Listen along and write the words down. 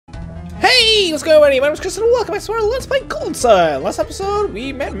Hey, what's going on, everybody? My name is Chris and welcome back to our Let's Play Gold Sun. Last episode,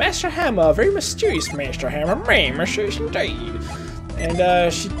 we met Master Hammer, a very mysterious Master Hammer, mysterious indeed.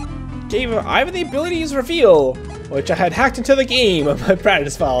 And she gave Ivan the ability to use Reveal, which I had hacked into the game of my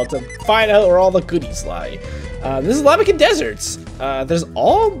practice file to find out where all the goodies lie. This is Lamakan Deserts. There's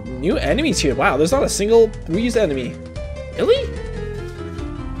all new enemies here. Wow, there's not a single reused enemy. Really?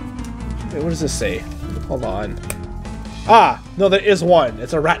 Wait, what does this say? Hold on. Ah, no, there is one.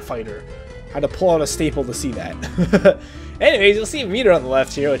 It's a rat fighter. I had to pull out a staple to see that. Anyways, you'll see a meter on the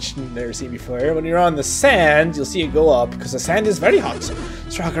left here, which you've never seen before. When you're on the sand, you'll see it go up, because the sand is very hot.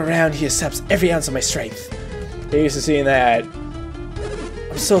 Strong around, he accepts every ounce of my strength. You're used to seeing that.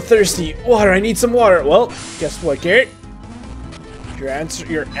 I'm so thirsty. Water, I need some water. Well, guess what, Garrett? Your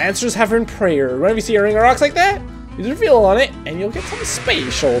answers have been prayer. Whenever you see a ring of rocks like that, use Reveal on it, and you'll get something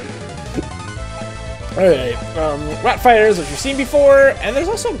special. Alright, rat fighters, which you've seen before, and there's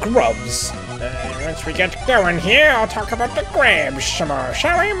also grubs. Once we get going here, I'll talk about the grabs some more,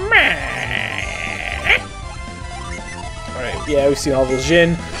 shall we? Alright, yeah, we've seen all those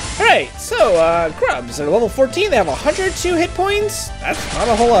Jin. Alright, so, grubs, they're level 14, they have 102 hit points. That's not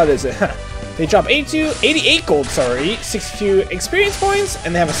a whole lot, is it? They drop 88 gold, 62 experience points,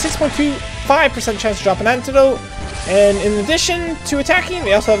 and they have a 6.25% chance to drop an antidote. And in addition to attacking,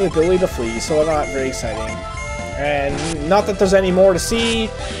 they also have the ability to flee, so they're not very exciting. And not that there's any more to see,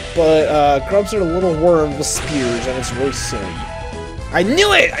 but grubs are little worms with spears, and it's really silly. I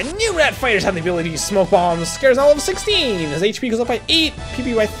knew it! I knew rat fighters had the ability to use smoke bombs. Scares all level 16. His HP goes up by 8,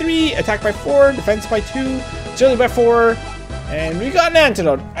 PP by 3, attack by 4, defense by 2, agility by 4, and we got an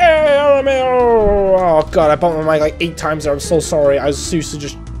antidote. Oh god, I bumped my mic like 8 times there. I'm so sorry. I was used to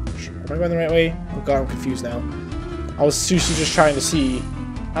just... Am I going the right way? Oh god, I'm confused now. I was seriously just trying to see...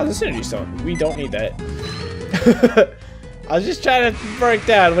 Oh, the synergy stone. We don't need that. I was just trying to break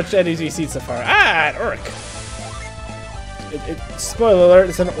down which enemies we've seen so far. Ah, an Urk. Spoiler alert,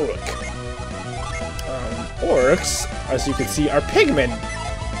 it's an Urk. Orcs, as you can see, are pigmen.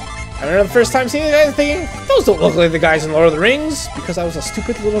 I remember the first time seeing the guys thinking, those don't look like the guys in Lord of the Rings, because I was a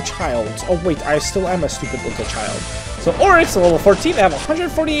stupid little child. Oh wait, I still am a stupid little child. So Orcs are level 14, they have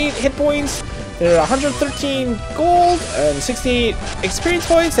 148 hit points. They're 113 gold and 68 experience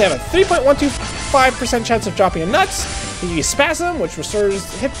points. They have a 3.125% chance of dropping a nuts. They use Spasm, which restores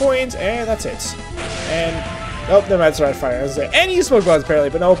hit points, and that's it. And oh, no, that's rat fire. And use smoke bombs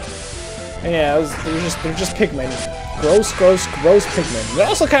apparently, but nope. And yeah, they're just pigmen. Gross pigmen. They're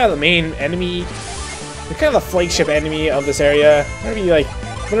also kind of the main enemy. They're kind of the flagship enemy of this area.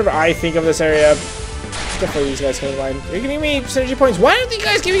 Whenever I think of this area, definitely these guys come to mind. You're giving me synergy points. Why don't you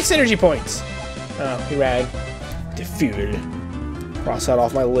guys give me synergy points? Oh, he ran. Defeated. Cross that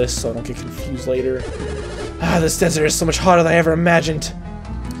off my list so I don't get confused later. Ah, this desert is so much hotter than I ever imagined.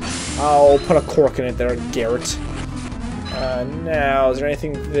 I'll put a cork in it there, Garrett. Now, is there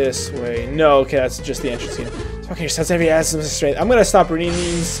anything this way? No, okay, that's just the entrance scene. Okay, so that's every ass of strength. I'm gonna stop reading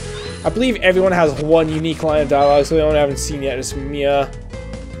these. I believe everyone has one unique line of dialogue, so the only one I haven't seen yet is Mia.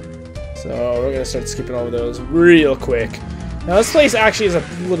 So we're gonna start skipping over those real quick. Now this place actually is a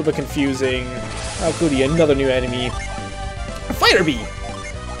little bit confusing. Oh goody, another new enemy. A fighter bee!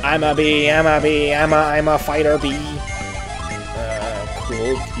 I'm a bee, I'm a fighter bee.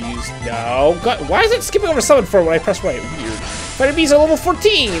 Cool, confused. No. God, why is it skipping over summon for when I press right? Weird. Fighter bees are level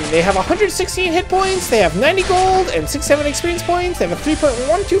 14. They have 116 hit points, they have 90 gold and 67 experience points. They have a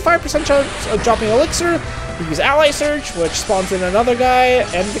 3.125% chance of dropping elixir. You use ally search, which spawns in another guy,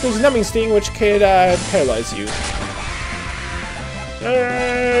 and it goes numbing sting, which could paralyze you.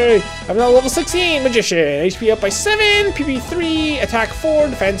 Yay! I'm now level 16 magician. HP up by 7, PP 3, attack 4,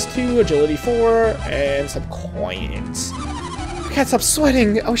 defense 2, agility 4, and some coins. I can't stop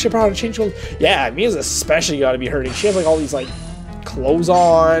sweating. I wish I brought a change clothes. Yeah, Mia's especially gotta be hurting. She has like all these like clothes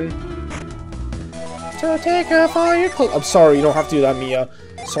on. So take off all your clothes. I'm sorry, you don't have to do that, Mia.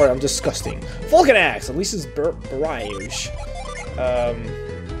 Sorry, I'm disgusting. Vulcan Axe, at least it's barrage.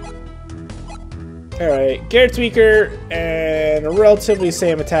 Alright, Garrett's weaker and a relatively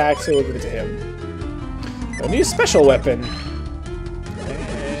same attack, so we'll give it to him. A new special weapon.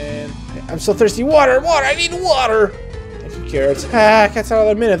 And I'm so thirsty. Water! Water! I need water! Thank you, Garrett. Ah, I can't tell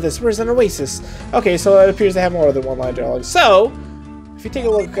another minute of this. Where's an oasis? Okay, so it appears they have more than one line dialogue. So, if you take a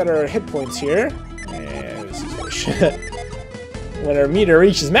look at our hit points here, and this is bullshit. When our meter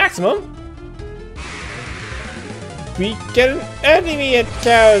reaches maximum, we get an enemy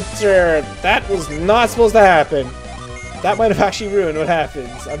encounter. That was not supposed to happen. That might have actually ruined what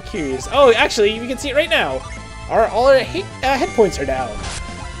happens. I'm curious. Oh, actually, we can see it right now. All our hit points are down.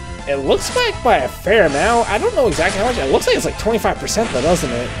 It looks like by a fair amount. I don't know exactly how much. It looks like it's like 25% though,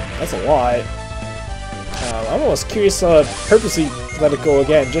 doesn't it? That's a lot. I'm almost curious to purposely let it go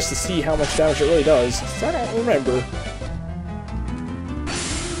again just to see how much damage it really does. I don't remember.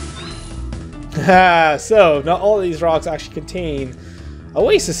 So, not all of these rocks actually contain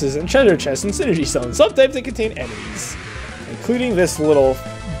oases and treasure chests and synergy stones. Sometimes they contain enemies, including this little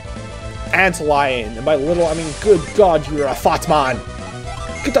ant lion. And by little, I mean, good God, you're a fat man.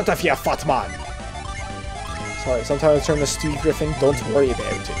 Get out of here, fat man. Sorry, sometimes I turn the Stu Griffin. Don't worry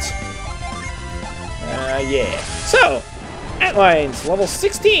about it. Yeah. So, Antlions, level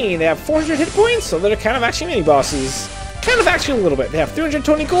 16. They have 400 hit points, so they're kind of actually mini-bosses. Kind of actually a little bit. They have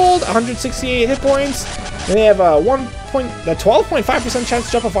 320 gold, 168 hit points, and they have a 12.5% chance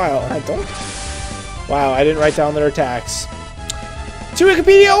to jump a file. I don't... Wow, I didn't write down their attacks. To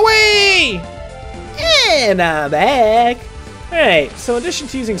Wikipedia away! And I'm back. Alright, so in addition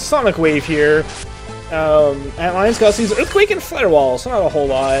to using Sonic Wave here, Antlions can also use Earthquake and Flare Wall, so not a whole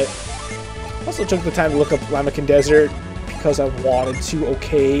lot. Also took the time to look up Lamakan Desert because I wanted to.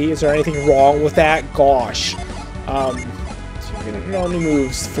 Okay, is there anything wrong with that? Gosh. So no new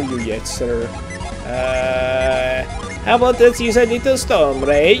moves for you yet, sir. How about let's use a little Storm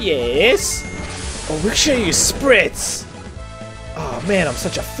Ray? Yes. Oh, we should use Spritz. Oh man, I'm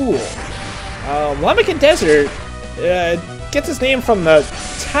such a fool. Lamakan Desert gets its name from the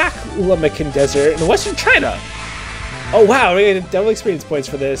Lamakan Desert in western China. Oh wow, we get double experience points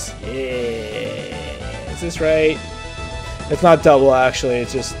for this. Yeah, is this right? It's not double actually,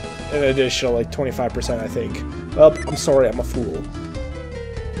 it's just an additional like 25% I think. Well, I'm sorry, I'm a fool.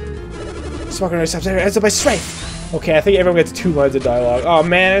 Smoker no stops there, ends up by strength. Okay, I think everyone gets 2 lines of dialogue. Oh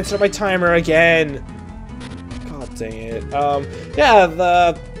man, it's my timer again. God dang it. Yeah,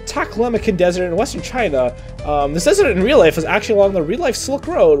 the Lamakan Desert in western China. This desert in real life is actually along the real-life Silk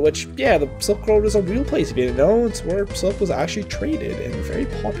Road, which, yeah, the Silk Road is a real place if you didn't know. It's where silk was actually traded and very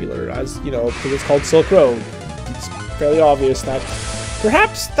popular, as, you know, because it's called Silk Road. It's fairly obvious that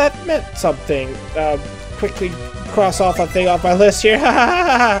perhaps that meant something. Quickly cross off that thing off my list here.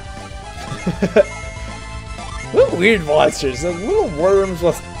 What weird monsters. The little worms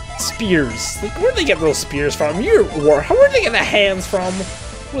with spears. Like, where'd they get those spears from? Where'd they get the hands from?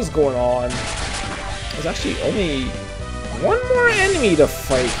 What is going on? There's actually only 1 more enemy to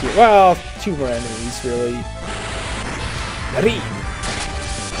fight here. Well, 2 more enemies, really. Nari.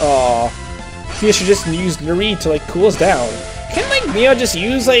 Aw. Fia should just use Nari to, like, cool us down. Can't, like, Mia just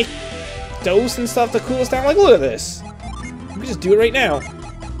use, like, dose and stuff to cool us down? Like, look at this. We can just do it right now.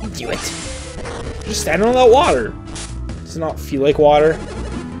 Do it. Just stand on that water. Does it not feel like water?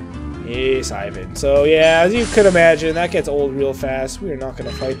 Yes, Ivan. So, yeah, as you could imagine, that gets old real fast. We are not going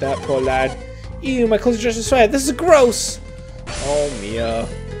to fight that poor lad. Ew, my clothes are just a sweat. This is gross. Oh, Mia.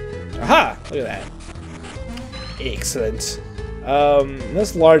 Aha! Look at that. Excellent.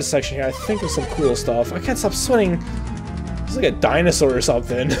 This large section here, I think there's some cool stuff. I can't stop sweating. It's like a dinosaur or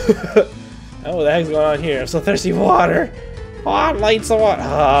something. Oh, what the heck's going on here? I'm so thirsty for water. Oh, lights of water.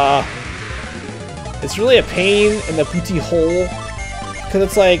 It's really a pain in the booty hole. Because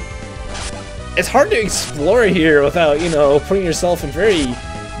it's like, it's hard to explore here without, you know, putting yourself in very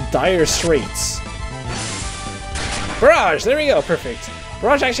dire straits. Barrage! There we go, perfect.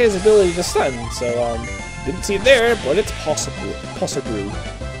 Barrage actually has the ability to stun, so, didn't see it there, but it's possible. Possible.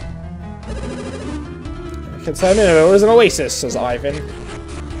 I can stun in, it was an oasis, says Ivan.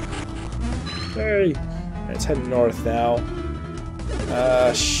 Okay. Let's head north now.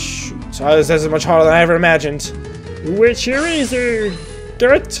 Shoot. Oh, this is much harder than I ever imagined. Which eraser?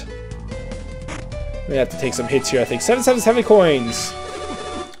 Dirt? We have to take some hits here, I think. 777 coins.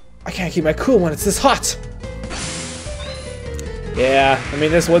 I can't keep my cool when it's this hot. Yeah, I mean,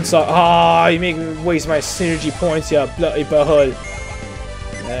 this one song. Ah, you make me waste my synergy points, you bloody butthole.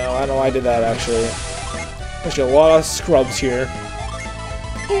 No, I know I did that actually. There's a lot of scrubs here.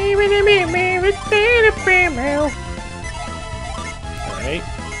 Alright.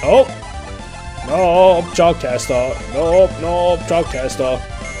 Oh! No, Jogcaster. Nope, Jogcaster.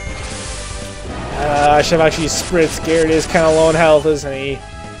 I should have actually Spritz. Garrett is kind of low in health, isn't he?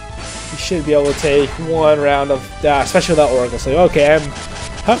 He should be able to take 1 round of that, especially with that Oracle Sleeve. Okay,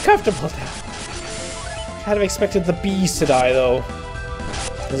 I'm comfortable now. Kind of expected the bees to die, though.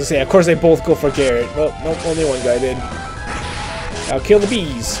 As I say, of course they both go for Garrett. Well, nope, only one guy did. I'll kill the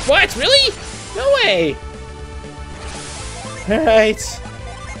bees. What? Really? No way! Alright.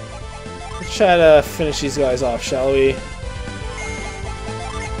 Let's try to finish these guys off, shall we?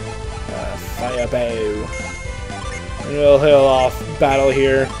 Fire bow. And we'll heal off battle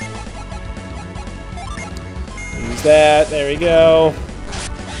here. Use that. There we go.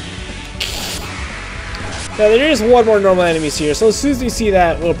 Now, there is one more normal enemies here, so as soon as we see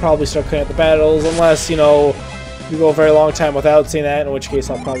that, we'll probably start clearing out the battles, unless, you know, we go a very long time without seeing that, in which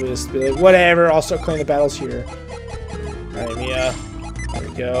case I'll probably just be like, whatever, I'll start clearing the battles here. Alright, Mia. There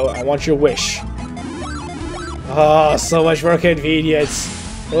we go. I want your wish. Oh, so much more convenience.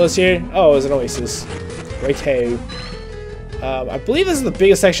 What was here? Oh, it was an oasis. Right-ho. I believe this is the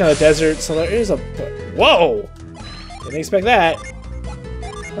biggest section of the desert, so there is a... Whoa! Didn't expect that.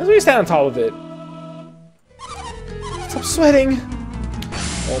 Let's maybe stand on top of it. Stop sweating!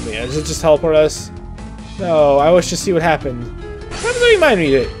 Oh man, does it just teleport us? No, I wish to see what happened. What happens when you mind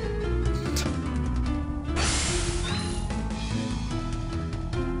read it?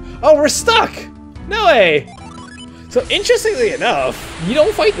 Oh, we're stuck! No way! So, interestingly enough, you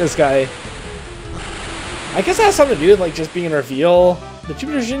don't fight this guy. I guess that has something to do with, like, just being a reveal. The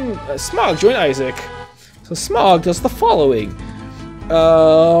Jupiter's Smog joined Isaac. So, Smog does the following.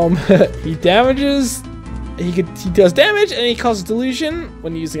 He damages... He does damage, and he causes delusion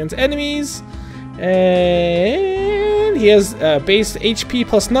when used against enemies. And he has base HP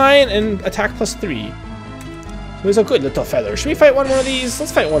 +9 and attack +3. So he's a good little feather. Should we fight one more of these?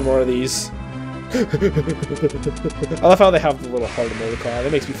 Let's fight one more of these. I love how they have the little heart emoticon.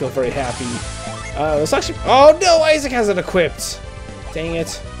 That makes me feel very happy. Let's actually... Oh no, Isaac has it equipped. Dang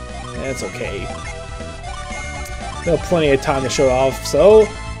it. That's okay. Still plenty of time to show off. So,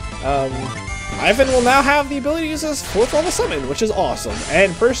 Ivan will now have the ability to use his 4th level summon, which is awesome.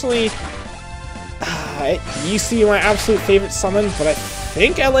 And personally, it used to be my absolute favorite summon, but I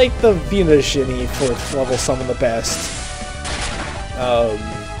think I like the Venus-Shiny 4th level summon the best.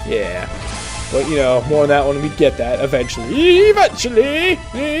 Yeah. But, you know, more on that when we get that eventually. Eventually!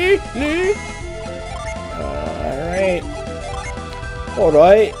 Alright.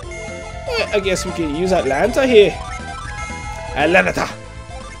 Alright. Well, I guess we can use Atlanta here. Atlanta!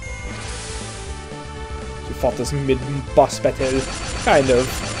 We fought this mid-boss battle. Kind of.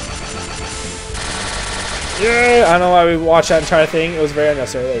 Yeah! I don't know why we watched that entire thing. It was very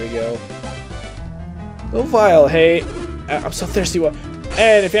unnecessary. There we go. No Vile, hey. I'm so thirsty.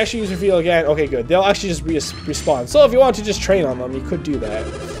 And if you actually use Reveal again, okay, good. They'll actually just respawn. So if you want to just train on them, you could do that.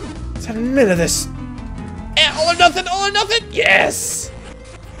 Let's have a minute of this. And all or nothing, all or nothing. Yes.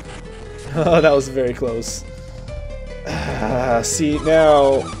 Oh, that was very close. See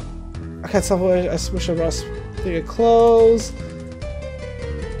now, I can't stop. I wish I brought a close.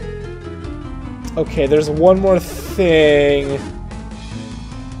 Okay, there's one more thing. In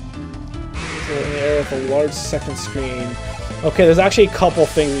the area with a large second screen. Okay, there's actually a couple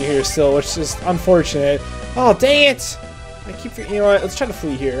things in here still, which is unfortunate. Oh, dang it! I keep, you know what? Let's try to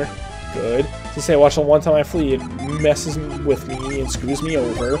flee here. Good. To say, watch the one time I flee, it messes with me and screws me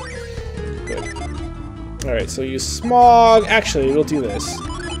over. Good. All right, so use Smog. Actually, we'll do this.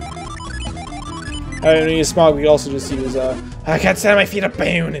 I don't use Smog. We can also just use I can't stand my feet up,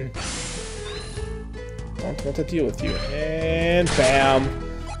 and don't want to deal with you. And bam.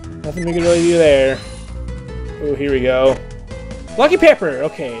 Nothing we can really do there. Oh, here we go. Lucky Pepper!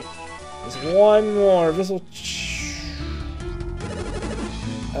 Okay. There's one more. Visible...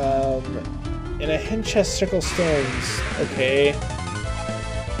 in a hen chest, circle stones. Okay.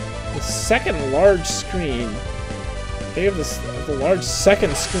 The second large screen. Okay, the large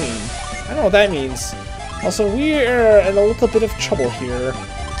second screen. I don't know what that means. Also, we are in a little bit of trouble here.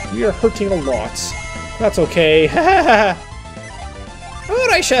 We are hurting a lot. That's okay. Alright,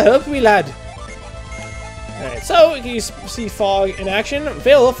 I shall help me, lad. Alright, so you see Fog in action.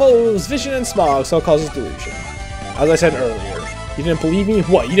 Veil of foes, vision, and smog, so it causes delusion. As I said earlier. You didn't believe me?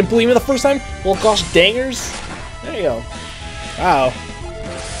 What? You didn't believe me the first time? Well, gosh dangers. There you go. Wow.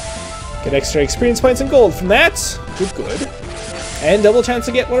 Get extra experience points and gold from that. Good, good. And double chance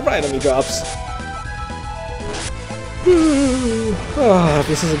to get whatever item he drops. If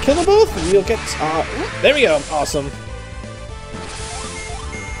this isn't kill them both, we'll get... there we go. Awesome.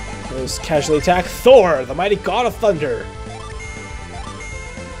 Those casually attack Thor, the mighty god of thunder.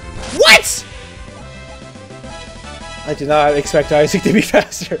 What? I did not expect Isaac to be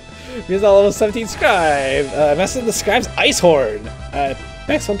faster. Here's our level 17 Scribe. Invested in the Scribe's Ice Horn.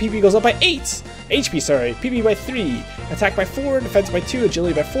 Maximum PP goes up by 8. HP, sorry. PP by 3. Attack by 4. Defense by 2.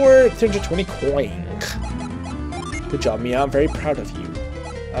 Agility by 4. 320 coin. Good job, Mia. I'm very proud of you.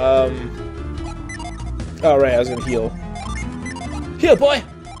 Oh, right. I was going to heal. Heal, boy!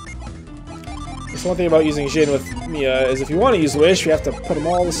 There's one thing about using Jin with Mia is if you want to use Wish, you have to put them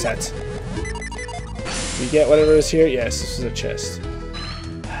all in the set. We get whatever is here. Yes, this is a chest.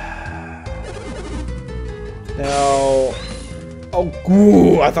 Now... Oh,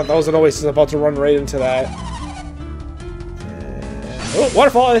 goo! I thought that was an oasis. About to run right into that. And, oh,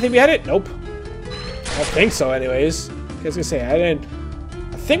 waterfall! Anything behind it? Nope. don't think so, anyways. I was gonna say, I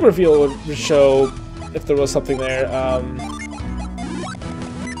think reveal would show if there was something there.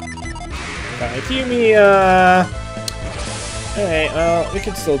 Thank you, Mia. Alright, well, we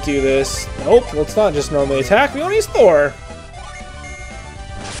can still do this. Nope, let's not just normally attack. We don't use Thor.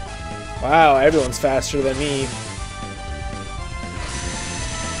 Wow, everyone's faster than me.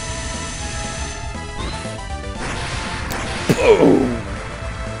 Boom!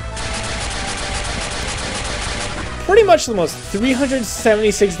 Pretty much the most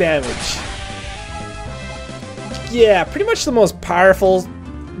 376 damage. Yeah, pretty much the most powerful,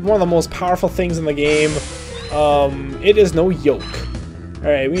 one of the most powerful things in the game. It is no yoke.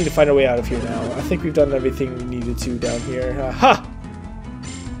 Alright, we need to find our way out of here now. I think we've done everything we needed to down here. Aha!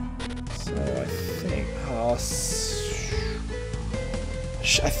 So I think...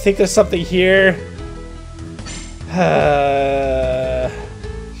 I think there's something here.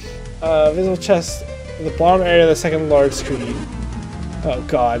 Visible chest in the bottom area of the second large screen. Oh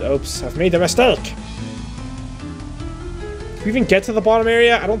god, oops, I've made a mistake! Can we even get to the bottom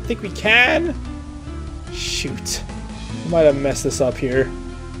area? I don't think we can. Shoot. I might have messed this up here.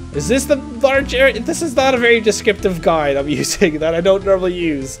 Is this the large area? This is not a very descriptive guide I'm using that I don't normally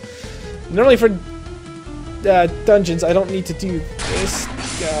use. Normally for dungeons, I don't need to do this.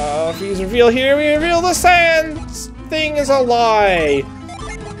 If we use reveal here, we reveal the sand thing is a lie.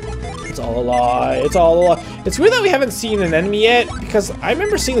 It's all a lie. It's all a lie. It's weird that we haven't seen an enemy yet, because I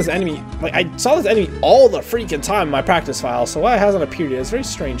remember seeing this enemy, like, I saw this enemy all the freaking time in my practice file, so why it hasn't appeared yet? It's very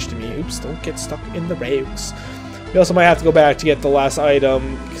strange to me. Oops, don't get stuck in the rails. We also might have to go back to get the last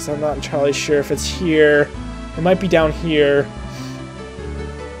item, because I'm not entirely sure if it's here. It might be down here.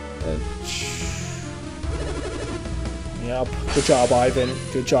 Yep, good job, Ivan.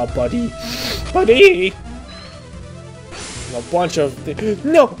 Good job, buddy. Buddy! A bunch of...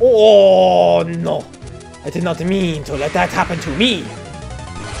 No! Oh, no! I did not mean to let that happen to me!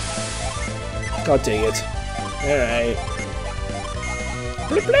 God dang it. Alright.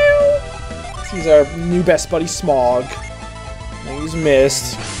 Bloop bloop! Let's use our new best buddy, Smog. Use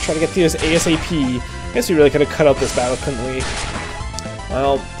Mist. Try to get through this ASAP. I guess we really could have cut out this battle, couldn't we?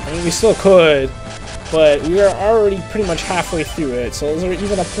 Well, I mean, we still could. But we are already pretty much halfway through it. So is there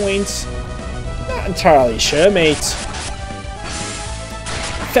even a point? Not entirely sure, mate.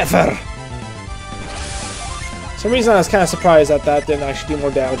 Feather! For some reason I was kind of surprised that that didn't actually do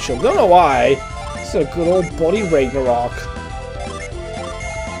more damage to him. Don't know why. This is a good old body Ragnarok.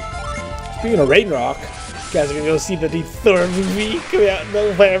 Speaking of Ragnarok, you guys are gonna go see the new Thor movie coming out in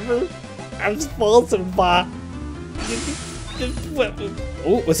November. I'm sponsored by...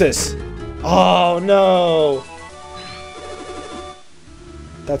 Oh, what's this? Oh no!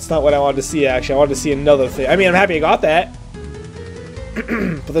 That's not what I wanted to see, actually. I wanted to see another thing. I mean, I'm happy I got that.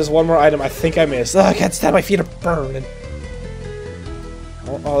 But there's one more item I think I missed. Oh, I can't stand, my feet are burning.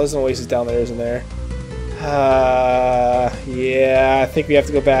 Oh, there's no oasis down there, isn't there? Yeah, I think we have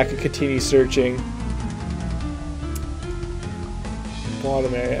to go back and continue searching.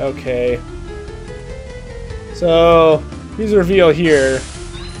 Bottom area, okay. So, here's a reveal here.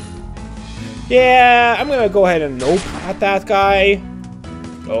 Yeah, I'm gonna go ahead and nope at that guy.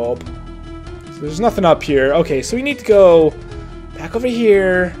 Nope. So there's nothing up here. Okay, so we need to go back over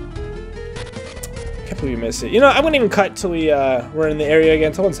here. Can't believe we missed it. You know, I wouldn't even cut till we're in the area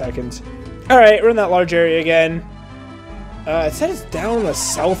again. So 1 second. Alright, we're in that large area again. It said it's down in the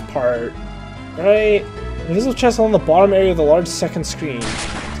south part. Right? The visible chest on the bottom area of the large second screen.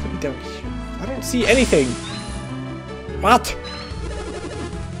 It's gonna be down here. I don't see anything. What?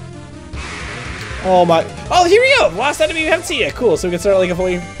 Oh my... Oh, here we go! Last enemy we haven't seen yet. Cool, so we can start like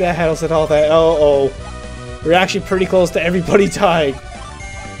avoiding battles and all that. Oh. We're actually pretty close to everybody dying.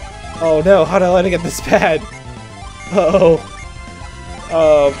 Oh no, how did I let it get this bad? Uh-oh.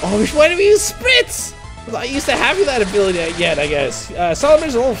 Why did we use Spritz? I'm not used to having that ability yet, I guess.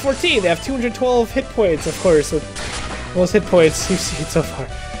 Salamanders are level 14. They have 212 hit points, of course. Most hit points we've seen so far.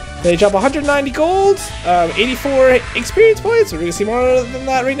 They drop 190 gold, 84 experience points. We're going to see more than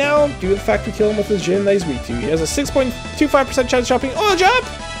that right now due to the fact we kill him with his gym that he's weak to. He has a 6.25% chance of dropping oil drop.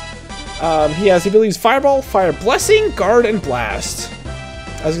 He has the abilities Fireball, Fire Blessing, Guard, and Blast.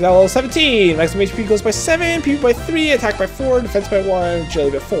 As he's now level 17, maximum HP goes by 7, PV by 3, attack by 4, defense by 1,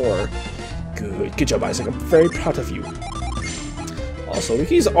 agility by 4. Good job, Isaac. I'm very proud of you. Also, we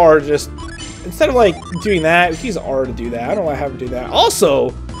can use R just... Instead of, like, doing that, we can use R to do that. I don't know why I haven't do that.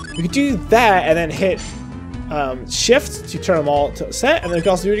 Also, we could do that and then hit Shift to turn them all to set, and then we can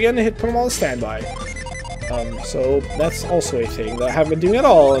also do it again and put them all to standby. So that's also a thing that I haven't been doing at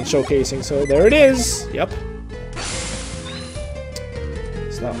all in showcasing. So there it is. Yep.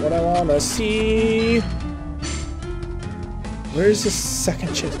 Not what I wanna see. Where's the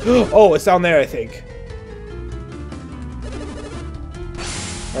second chest? Oh, it's down there, I think.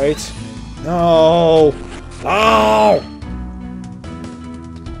 Right? No! Oh!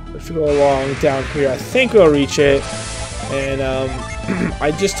 If we go along down here, I think we'll reach it. And,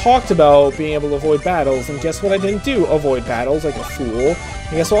 I just talked about being able to avoid battles, and guess what I didn't do? Avoid battles like a fool.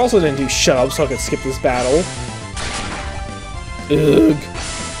 And guess what I also didn't do? Shut up so I could skip this battle. Ugh.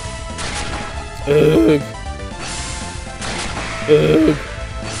 Ugh. Ugh.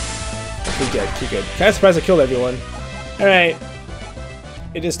 Keep good, keep good. Kinda surprised I killed everyone. Alright.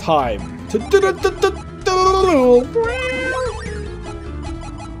 It is time. Flint,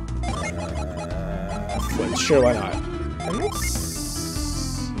 sure, why not? And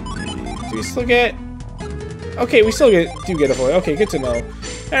let's... Do we still get... Okay, we still do get a void. Okay, good to know.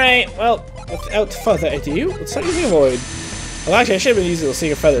 Alright, well, without further ado, let's start using a void. Well, actually, I should have been using the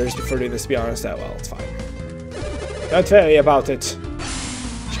Sea of Feathers before doing this, to be honest. That well, it's fine. Don't worry about it.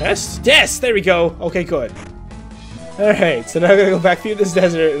 Chest? Yes, there we go. Okay, good. Alright, so now I'm gonna go back through this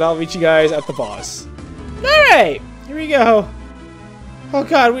desert, and I'll meet you guys at the boss. Alright, here we go. Oh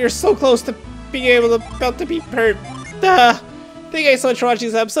god, we are so close to being about to be hurt. Thank you guys so much for watching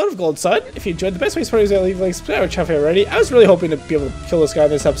this episode of Gold Sun. If you enjoyed, the best way to support me is to leave links below if you haven't already. I was really hoping to be able to kill this guy in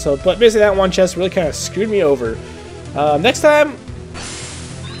this episode, but missing that one chest really kind of screwed me over. Next time,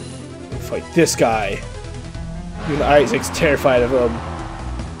 we'll fight this guy. Even Isaac's terrified of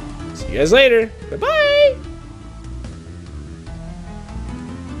him. See you guys later. Bye-bye!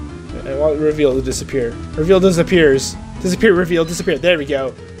 I want reveal to disappear. Reveal disappears. Disappear, reveal, disappear. There we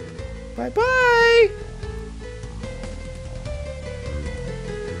go. Bye-bye!